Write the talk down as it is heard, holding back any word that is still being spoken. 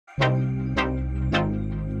What's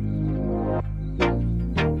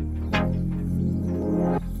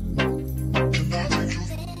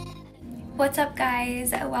up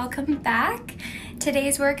guys, welcome back.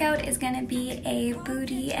 Today's workout is going to be a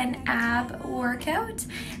booty and ab workout.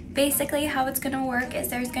 Basically how it's going to work is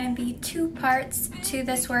there's going to be two parts to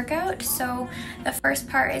this workout. So the first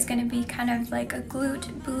part is going to be kind of like a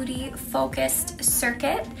glute booty focused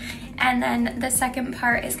circuit, and then the second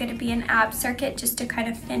part is going to be an ab circuit just to kind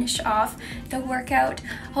of finish off the workout.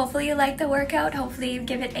 Hopefully you like the workout, hopefully you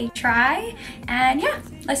give it a try, and yeah,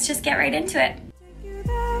 let's just get right into it.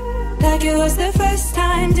 Like it was the first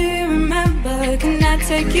time, do you remember? Can I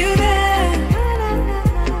take you there?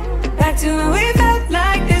 Back to when we felt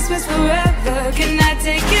like this was forever. Can I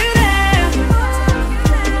take you there?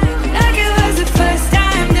 Like it was the first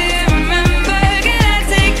time, do you remember? Can I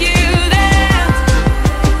take you there?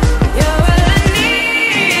 You're all I need.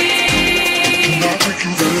 Can I take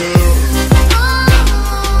you there?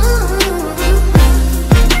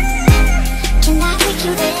 Can I take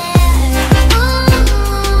you there?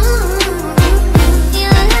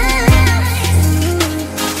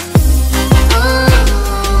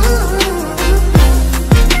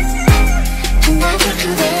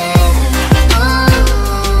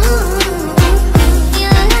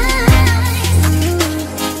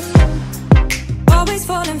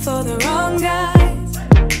 For the wrong guys,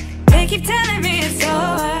 they keep telling me it's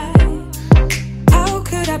alright. How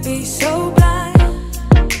could I be so blind?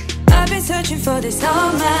 I've been searching for this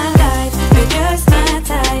all my life. You're just my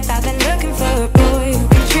type. I've been looking for a boy who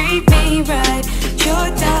can treat me right. Your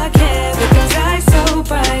dark hair with those eyes so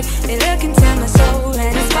bright, they look into my soul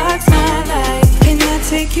and it sparks my life. Can I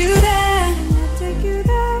take you there?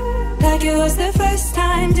 Like it was the first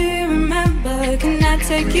time, do you remember? Can I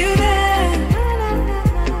take you there?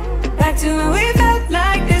 Back to when we felt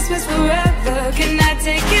like this was forever. Can I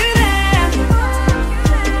take you there?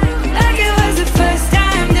 Like it was the first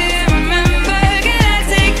time, do you remember? Can I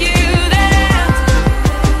take you there?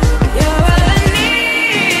 You're all I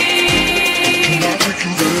need. Can I take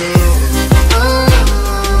you there?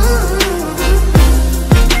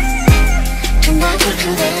 Can I take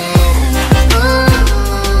you there?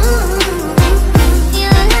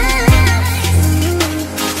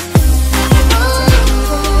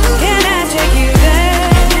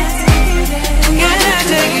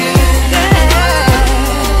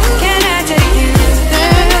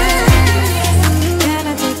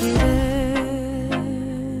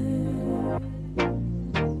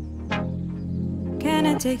 Can I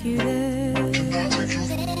take you there?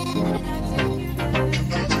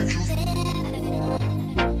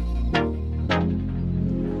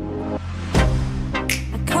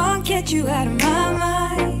 I can't get you out of my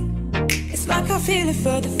mind. It's like I feel it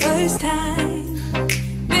for the first time.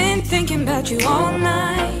 Been thinking about you all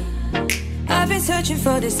night. I've been searching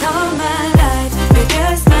for this all my life. You're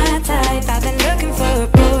just my type. I've been looking for a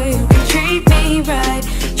boy who can treat me right.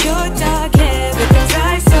 Your dark hair with those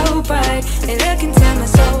eyes so bright, they look into my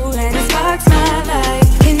soul and it sparks my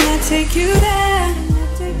life. Can I take you there?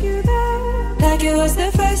 Like it was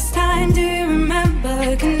the first time, do you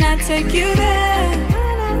remember? Can I take you there?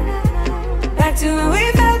 Back to when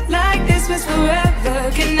we felt like this was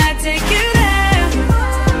forever. Can I take you there?